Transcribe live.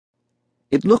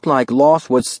It looked like Loth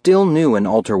was still new in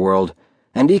Alterworld,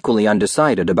 and equally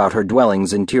undecided about her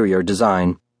dwelling's interior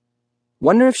design.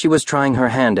 Wonder if she was trying her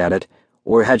hand at it,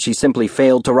 or had she simply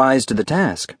failed to rise to the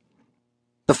task?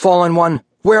 "The Fallen One,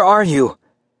 where are you?"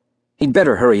 He'd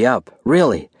better hurry up,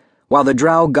 really, while the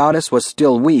drow goddess was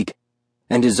still weak,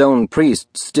 and his own priest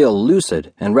still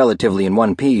lucid and relatively in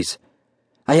one piece.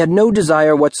 I had no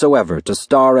desire whatsoever to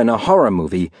star in a horror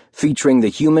movie featuring the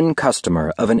human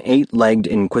customer of an 8-legged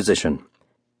inquisition.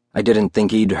 I didn't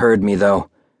think he'd heard me, though.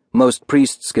 Most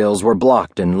priest skills were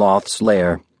blocked in Loth's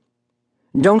lair.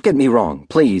 Don't get me wrong,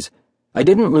 please. I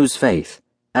didn't lose faith,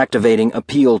 activating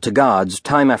appeal to gods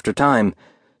time after time,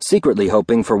 secretly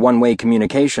hoping for one-way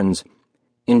communications.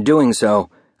 In doing so,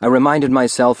 I reminded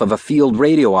myself of a field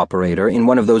radio operator in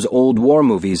one of those old war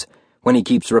movies, when he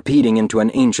keeps repeating into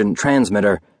an ancient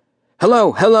transmitter,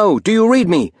 "Hello, hello, do you read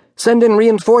me? Send in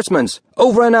reinforcements,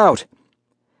 over and out."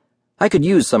 I could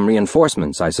use some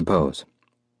reinforcements, I suppose.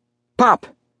 Pop!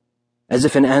 As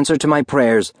if in answer to my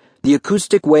prayers, the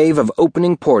acoustic wave of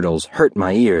opening portals hurt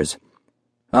my ears.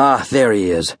 Ah, there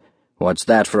he is. What's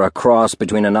that for a cross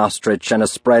between an ostrich and a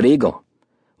spread eagle?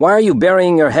 Why are you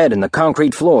burying your head in the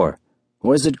concrete floor?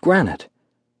 Or is it granite?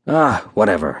 Ah,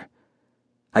 whatever.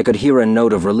 I could hear a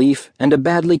note of relief and a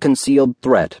badly concealed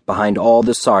threat behind all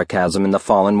the sarcasm in the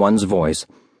Fallen One's voice.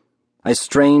 I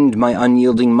strained my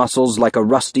unyielding muscles like a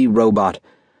rusty robot,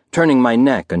 turning my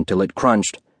neck until it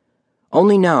crunched.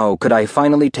 Only now could I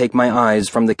finally take my eyes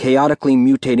from the chaotically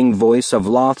mutating voice of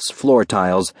Loth's floor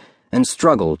tiles and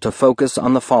struggle to focus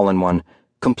on the Fallen One,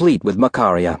 complete with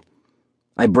Macaria.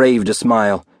 I braved a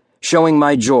smile, showing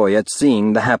my joy at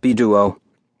seeing the happy duo.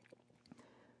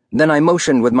 Then I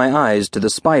motioned with my eyes to the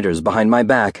spiders behind my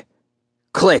back.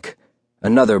 Click!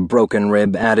 Another broken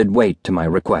rib added weight to my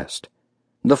request.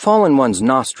 The Fallen One's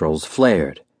nostrils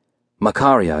flared.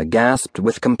 Macaria gasped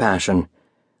with compassion.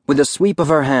 With a sweep of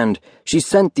her hand, she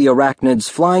sent the arachnids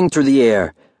flying through the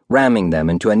air, ramming them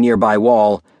into a nearby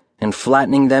wall and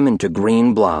flattening them into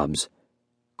green blobs.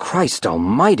 Christ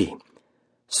almighty!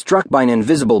 Struck by an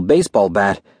invisible baseball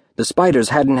bat, the spiders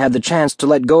hadn't had the chance to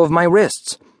let go of my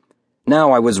wrists.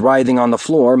 Now I was writhing on the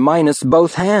floor minus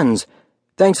both hands.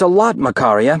 Thanks a lot,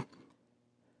 Macaria.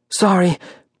 Sorry,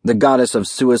 the goddess of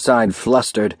suicide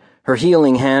flustered, her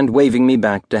healing hand waving me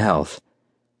back to health.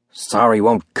 Sorry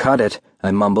won't cut it,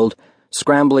 I mumbled,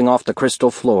 scrambling off the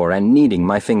crystal floor and kneading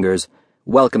my fingers,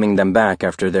 welcoming them back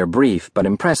after their brief but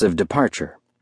impressive departure.